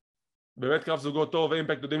טוב, באמת קרב זוגות טוב,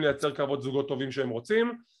 ואימפקט יודעים לייצר קרבות זוגות טובים שהם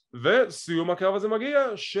רוצים, וסיום הקרב הזה מגיע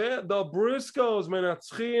ש-The Briscoes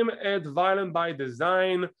מנצחים את Violent by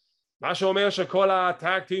Design, מה שאומר שכל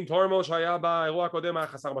הטאג טים טורמל שהיה באירוע הקודם היה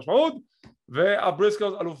חסר משמעות,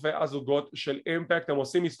 והבריסקוס אלופי הזוגות של אימפקט. הם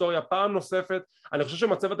עושים היסטוריה פעם נוספת. אני חושב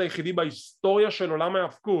שהם הצוות היחידי בהיסטוריה של עולם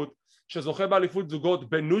ההאבקות שזוכה באליפות זוגות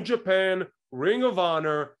בניו ג'פן, רינג אוף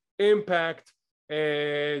אונר, אימפקט,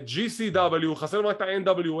 GCW, חסר רק את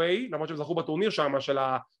ה-NWA, למרות שהם זכו בטורניר שם של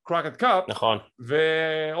ה-Crockett Cup, נכון.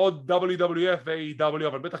 ועוד WWF ו-AEW,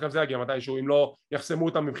 אבל בטח גם זה יגיע מתישהו, אם לא יחסמו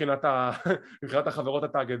אותם מבחינת החברות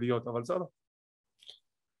התאגדיות, אבל בסדר.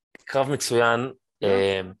 קרב מצוין,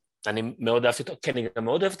 אני מאוד אהבתי אותו, כן, אני גם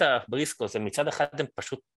מאוד אוהב את הבריסקוס, מצד אחד הם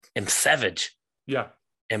פשוט, הם סאביג',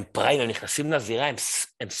 הם פריים, הם נכנסים לזירה,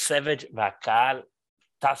 הם סאביג' והקהל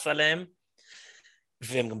טס עליהם,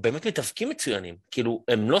 והם באמת מתאבקים מצוינים, כאילו,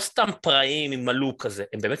 הם לא סתם פראים עם מלוק כזה,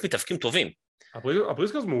 הם באמת מתאבקים טובים.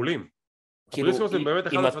 הבריסקוס מעולים. כאילו,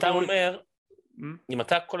 אם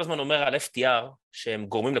אתה כל הזמן אומר על FTR, שהם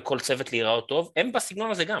גורמים לכל צוות להיראות טוב, הם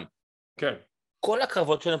בסגנון הזה גם. כן. כל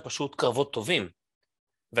הקרבות שלהם פשוט קרבות טובים.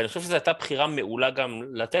 ואני חושב שזו הייתה בחירה מעולה גם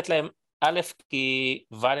לתת להם, א', כי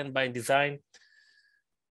Violent by Design,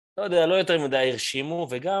 לא יודע, לא יותר מדי הרשימו,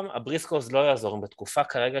 וגם הבריסקוס לא יעזור, בתקופה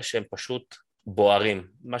כרגע שהם פשוט בוערים,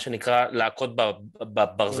 מה שנקרא להכות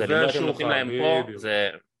בברזלים, לא שהם נותנים להם פה,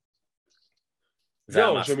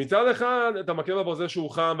 זהו, שמצד אחד אתה מכיר בברזל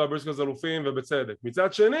שהוא חם והבריסקוס אלופים ובצדק,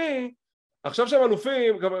 מצד שני, עכשיו שהם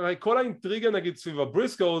אלופים, כל האינטריגה נגיד סביב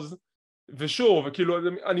הבריסקוס, ושוב, כאילו,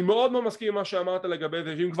 אני מאוד מאוד מסכים עם מה שאמרת לגבי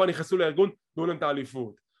זה, שאם כבר נכנסו לארגון, תנו להם את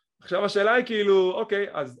האליפות. עכשיו השאלה היא כאילו, אוקיי,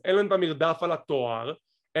 אז אין להם את המרדף על התואר,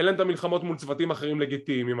 אין להם את המלחמות מול צוותים אחרים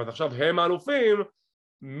לגיטימיים, אז עכשיו הם האלופים,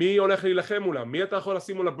 מי הולך להילחם מולם? מי אתה יכול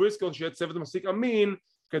לשים מול הבריסקוס שיהיה צוות מספיק אמין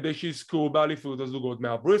כדי שיזכו באליפות הזוגות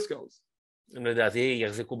מהבריסקוס? לדעתי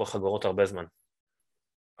יחזיקו בחגורות הרבה זמן.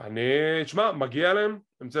 תשמע, מגיע להם,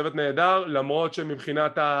 הם צוות נהדר, למרות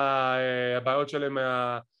שמבחינת הבעיות שלהם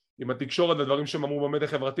עם התקשורת והדברים שהם אמרו במדיה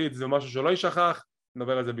חברתית זה משהו שלא יישכח,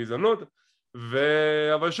 נדבר על זה בהזדמנות,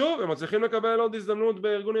 אבל שוב, הם מצליחים לקבל עוד הזדמנות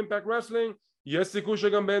בארגון אימפקט רסלינג, יש סיכוי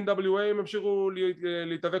שגם ב-NWA הם ימשיכו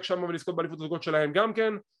להתאבק שם ולזכות באליפות הזוגות שלהם גם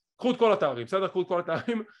כן, קחו את כל התארים, בסדר? קחו את כל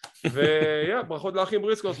התארים, ברכות לאחים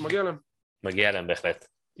בריסקוס, מגיע להם. מגיע להם בהחלט.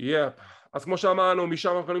 אז כמו שאמרנו, משם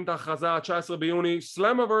אנחנו קונים את ההכרזה, 19 ביוני,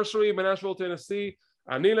 סלאמברסרי בנשוויל טנסי,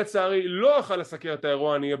 אני לצערי לא אוכל לסקר את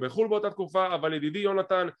האירוע, אני אהיה בחול באותה תקופה, אבל ידידי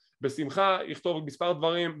יונתן בשמחה יכתוב מספר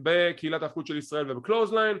דברים בקהילת ההפקות של ישראל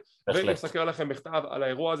ובקלוזליין, ויסקר לכם בכתב על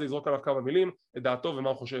האירוע הזה, יזרוק עליו כמה מילים, את דעתו ומה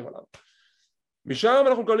הוא חושב עליו. משם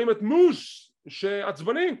אנחנו מקבלים את מוס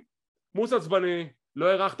שעצבני, מוס עצבני, לא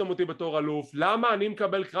הערכתם אותי בתור אלוף, למה אני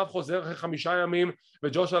מקבל קרב חוזר אחרי 5 ימים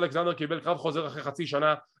וג'וש אלכסנדר קיבל קרב חוזר אחרי חצי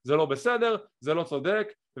שנה, זה לא בסדר, זה לא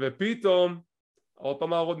צודק, ופתאום, עוד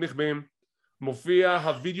פעם הערות נכבים, מופיע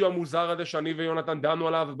הווידאו המוזר הזה שאני ויונתן דנו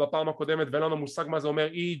עליו בפעם הקודמת ואין לנו מושג מה זה אומר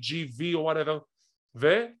EGV או whatever,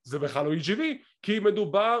 וזה בכלל לא EGV, כי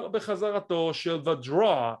מדובר בחזרתו של The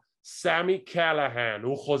Draw, סמי קלהן.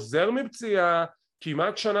 הוא חוזר מפציעה,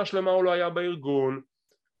 כמעט שנה שלמה הוא לא היה בארגון,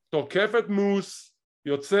 תוקף את מוס,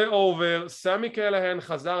 יוצא אובר, סמי קלהן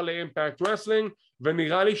חזר לאימפקט רסלינג,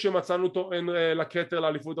 ונראה לי שמצאנו טוען לכתר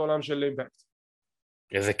לאליפות העולם של אימפקט.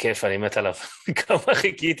 איזה כיף, אני מת עליו. כמה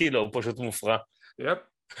חיכיתי לו, הוא פשוט מופרע. יפ,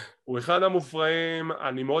 הוא אחד המופרעים,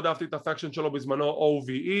 אני מאוד אהבתי את הפקשן שלו בזמנו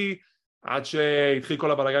OVE, עד שהתחיל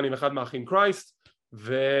כל הבלגן עם אחד מהאחים קרייסט,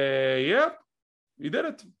 ויפ, he did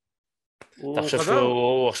it. אתה חושב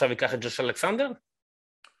שהוא עכשיו ייקח את ג'וש אלכסנדר?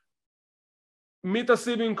 מי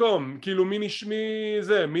תעשי במקום? כאילו מי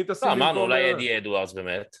זה? מי תעשי במקום? אמרנו, אולי אדי אדוארדס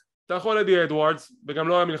באמת. אתה יכול אדי אדוארדס, וגם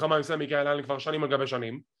לא היה מלחמה עם סמי קלהן כבר שנים על גבי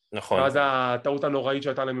שנים. נכון. ואז הטעות הנוראית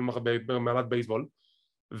שהייתה להם במעלת בייסבול.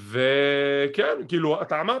 וכן, כאילו,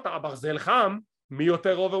 אתה אמרת, הברזל חם, מי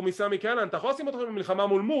יותר אובר מסמי קלהן? אתה יכול לשים אותו במלחמה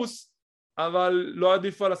מול מוס, אבל לא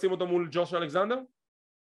עדיף לשים אותו מול ג'וש אלכסנדר?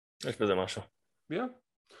 יש בזה משהו.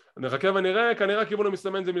 נחכה ונראה, כנראה הכיוון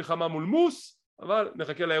המסתמן זה מלחמה מול מוס, אבל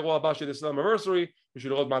נחכה לאירוע הבא של Slammiversary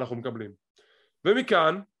בשביל לראות מה אנחנו מקבלים.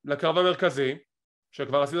 ומכאן, לקרב המרכזי,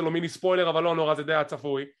 שכבר עשית לו מיני ספוילר, אבל לא נורא, זה די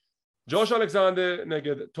הצפוי, ג'וש אלכסנדר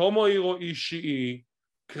נגד טומוהירו אישי,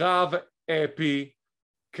 קרב אפי,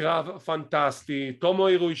 קרב פנטסטי,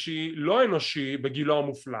 טומוהירו אישי לא אנושי בגילו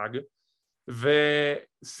המופלג,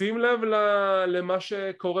 ושים לב למה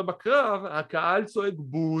שקורה בקרב, הקהל צועק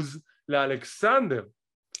בוז לאלכסנדר.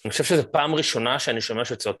 אני חושב שזו פעם ראשונה שאני שומע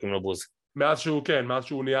שצועקים לו בוז. מאז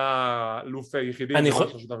שהוא נהיה אלוף יחידים.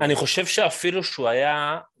 אני חושב שאפילו שהוא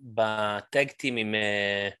היה בטאג-טים עם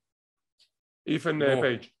אית'ן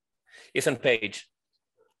פייג'. אית'ן פייג'.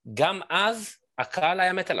 גם אז הקהל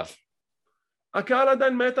היה מת עליו. הקהל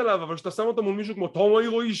עדיין מת עליו, אבל כשאתה שם אותו מול מישהו כמו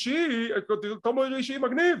טומוהירו אישי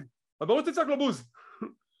מגניב, אז ברור שתצעק לו בוז.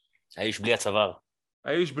 האיש בלי הצוואר.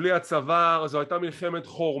 האיש בלי הצוואר, זו הייתה מלחמת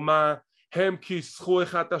חורמה, הם כיסחו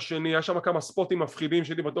אחד את השני, היה שם כמה ספוטים מפחידים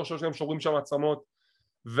שהייתי בטוח שיש להם שוברים שם עצמות,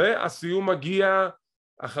 והסיום מגיע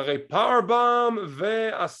אחרי פאורבאם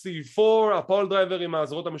וה-C4, הפול דרייבר עם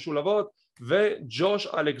העזרות המשולבות, וג'וש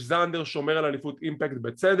אלכסנדר שומר על אליפות אימפקט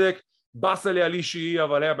בצדק, בסה לי על אישי,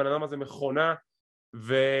 אבל הבן אדם הזה מכונה,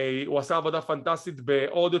 והוא עשה עבודה פנטסטית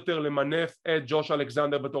בעוד יותר למנף את ג'וש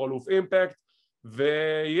אלכסנדר בתור אלוף אימפקט,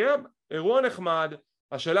 ויהיה אירוע נחמד.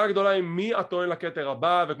 השאלה הגדולה היא מי הטוען לכתר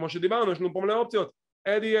הבא, וכמו שדיברנו יש לנו פה מלא אופציות,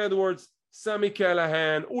 אדי אדוורדס, סמי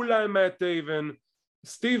קלהן, אולי מאט טייבן,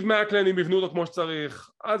 סטיב מקלן אם יבנו אותו כמו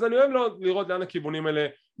שצריך, אז אני אוהב לראות לאן הכיוונים האלה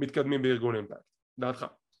מתקדמים בארגון אימפקט. דעתך?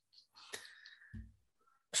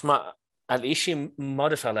 שמע, על אישי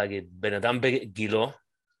מאוד אפשר להגיד, בן אדם בגילו,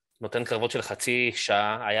 נותן קרבות של חצי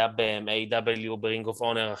שעה, היה ב-AW, ברינג אוף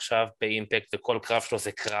אונר, עכשיו באימפקט, וכל קרב שלו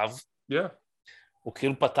זה קרב. הוא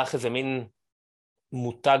כאילו פתח איזה מין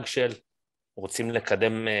מותג של רוצים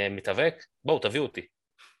לקדם מתאבק? בואו תביאו אותי.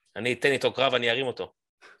 אני אתן איתו קרב, אני ארים אותו.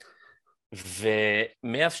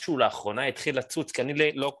 ומאז שהוא לאחרונה התחיל לצוץ, כי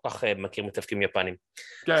אני לא כל כך מכיר מתאבקים יפנים.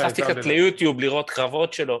 נכנסתי קצת ליוטיוב לראות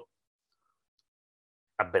קרבות שלו.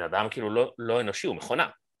 הבן אדם כאילו לא אנושי, הוא מכונה.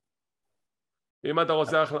 אם אתה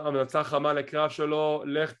רוצה המלצה חמה לקרב שלו,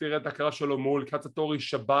 לך תראה את הקרב שלו מול קצטורי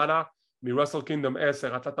שבאנה מרסל קינגדום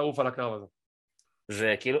 10, אתה תעוף על הקרב הזה.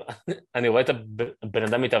 זה כאילו, אני רואה את הבן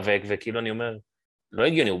אדם מתאבק, וכאילו אני אומר, לא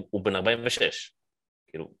הגיוני, הוא בן 46.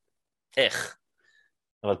 כאילו, איך?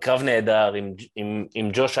 אבל קרב נהדר, אם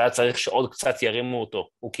ג'וש היה צריך שעוד קצת ירימו אותו,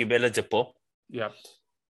 הוא קיבל את זה פה.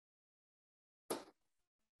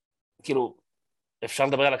 כאילו, אפשר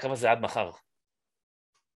לדבר על הקרב הזה עד מחר.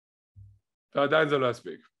 עדיין זה לא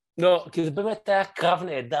יספיק. לא, כי זה באמת היה קרב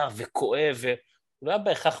נהדר וכואב, הוא לא היה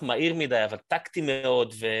בהכרח מהיר מדי, אבל טקטי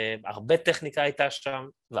מאוד, והרבה טכניקה הייתה שם,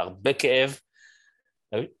 והרבה כאב.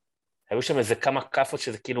 היו שם איזה כמה קפות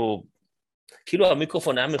שזה כאילו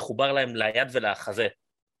המיקרופון היה מחובר להם ליד ולחזה.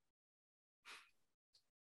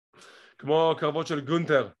 כמו קרבות של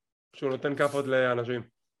גונטר, שהוא נותן קפות לאנשים.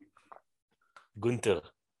 גונטר.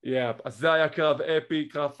 אז זה היה קרב אפי,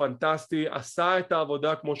 קרב פנטסטי, עשה את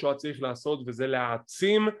העבודה כמו שהוא צריך לעשות, וזה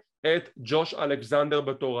להעצים את ג'וש אלכסנדר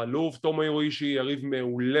בתור אלוף. טומוהירו אישי יריב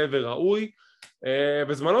מעולה וראוי,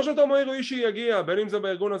 בזמנו של טומוהירו אישי יגיע, בין אם זה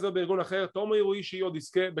בארגון הזה או בארגון אחר, טומוהירו אישי עוד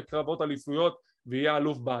יזכה בקרבות אליפויות ויהיה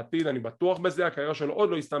אלוף בעתיד, אני בטוח בזה, הקריירה שלו עוד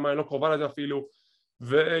לא הסתיימה, היא לא קרובה לזה אפילו,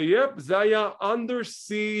 זה היה under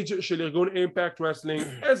siege של ארגון אימפקט רסלינג.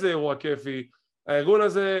 איזה אירוע כיפי, הארגון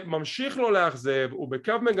הזה ממשיך לא לאכזב, הוא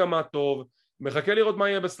בקו מגמה טוב, מחכה לראות מה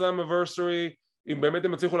יהיה בסלאמיברסרי, אם באמת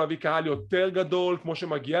הם הצליחו להביא קהל יותר גדול כמו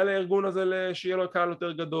שמגיע לארגון הזה שיהיה לו קהל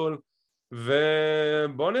יותר גדול,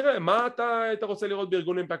 ובוא נראה מה אתה רוצה לראות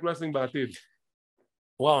בארגון אימפקט רסלינג בעתיד.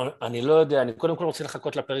 וואו, אני לא יודע, אני קודם כל רוצה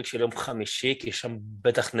לחכות לפרק של יום חמישי, כי שם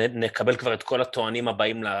בטח נקבל כבר את כל הטוענים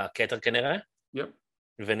הבאים לכתר כנראה, יפ.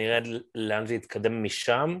 ונראה לאן זה יתקדם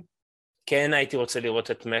משם. כן, הייתי רוצה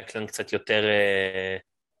לראות את מקלן קצת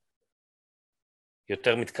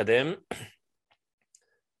יותר מתקדם.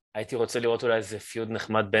 הייתי רוצה לראות אולי איזה פיוד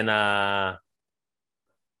נחמד בין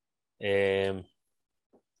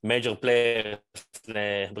major players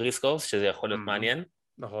לבריסקוס, שזה יכול להיות מעניין.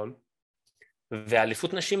 נכון.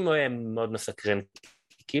 והאליפות נשים מאוד מסקרן.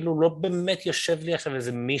 כאילו לא באמת יושב לי עכשיו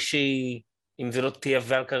איזה מישהי, אם זה לא תהיה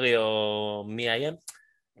ולקרי או מי היה,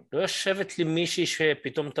 לא יושבת לי מישהי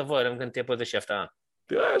שפתאום תבוא, אלא אם כן תהיה פה איזושהי הפתעה.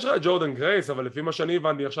 תראה, יש לך את ג'ורדן גרייס, אבל לפי מה שאני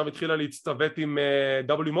הבנתי, עכשיו התחילה להצטוות עם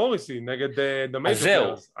W מוריסי נגד The Major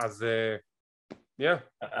Players. אז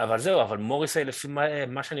אבל זהו, אבל מוריסי לפי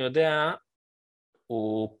מה שאני יודע,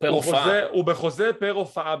 הוא פר הופעה. הוא בחוזה פר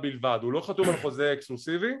הופעה בלבד, הוא לא חתום על חוזה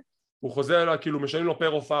אקסקלוסיבי, הוא חוזה, כאילו משנים לו פר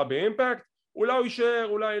הופעה באימפקט, אולי הוא יישאר,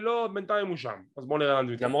 אולי לא, בינתיים הוא שם. אז בואו נראה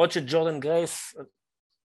לאן. למרות שג'ורדן גרייס,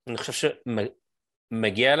 אני חושב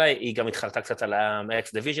שמגיע לה, היא גם התחלתה קצת על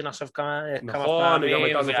ה-X Division עכשיו כמה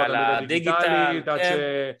פעמים, ועל הדיגיטל. עד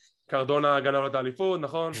שקרדונה גנב את האליפות,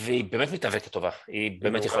 נכון? והיא באמת מתאבקת טובה, היא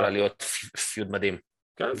באמת יכולה להיות פיוד מדהים.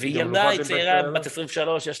 והיא ילדה, היא צעירה, בת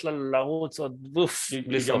 23, יש לה לרוץ עוד בוף,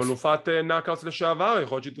 בלי סוף. היא גם אלופת נאקאוטס לשעבר,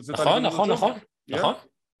 יכול להיות שהיא תוצאת נכון.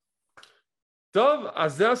 טוב,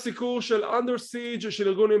 אז זה הסיקור של Under Siege של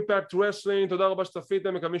ארגון אימפקט רסלינג, תודה רבה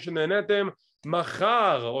שצפיתם, מקווים שנהנתם.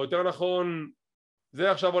 מחר, או יותר נכון,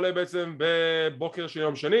 זה עכשיו עולה בעצם בבוקר של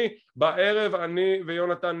יום שני, בערב אני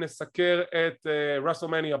ויונתן נסקר את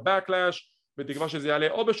רסלמניה Backlash, בתקווה שזה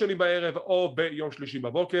יעלה או בשני בערב או ביום שלישי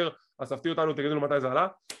בבוקר, אז תפתיעו אותנו, תגידו לנו מתי זה עלה,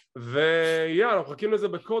 אנחנו מחכים לזה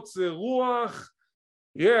בקוצר רוח,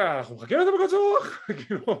 אנחנו מחכים לזה בקוצר רוח?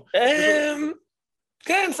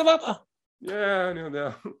 כן, סבבה. אני יודע.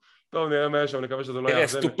 טוב, נראה מה יש שם, נקווה שזה לא יהיה.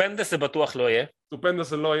 תראה, סטופנדס זה בטוח לא יהיה. סטופנדס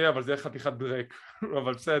זה לא יהיה, אבל זה יהיה חתיכת דרק.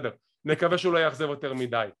 אבל בסדר. נקווה שהוא לא יאכזב יותר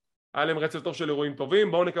מדי. היה להם רצף טוב של אירועים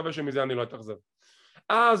טובים, בואו נקווה שמזה אני לא אתאכזב.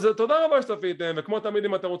 אז תודה רבה שצפיתם, וכמו תמיד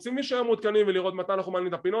אם אתם רוצים להישאר מעודכנים ולראות מתי אנחנו מעלים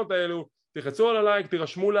את הפינות האלו, תחצו על הלייק,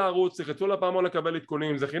 תירשמו לערוץ, תחצו לפעמון לקבל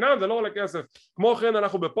עדכונים, זה חינם, זה לא עולה כסף. כמו כן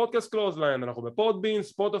אנחנו בפודקאסט קלוזליין, אנחנו בפודבין,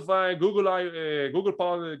 ספוטיפיי,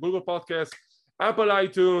 גוגל פודקאסט, אפל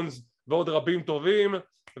אייטונס ועוד רבים טובים,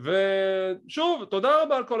 ושוב תודה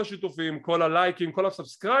רבה על כל השיתופים, כל הלייקים, כל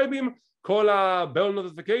הסאבסקרייבים, כל ה-bell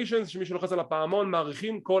notifications, שמי שלוחץ על הפעמון,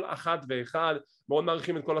 מעריכים כל אחת ואחד, מאוד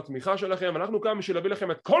מעריכים את כל התמיכה שלכם, אנחנו כאן בשביל להביא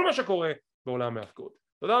לכם את כל מה שקורה בעולם ההפקות.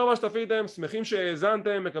 תודה רבה שצפיתם, שמחים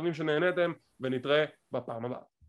שהאזנתם, מקווים שנהנתם, ונתראה בפעם הבאה.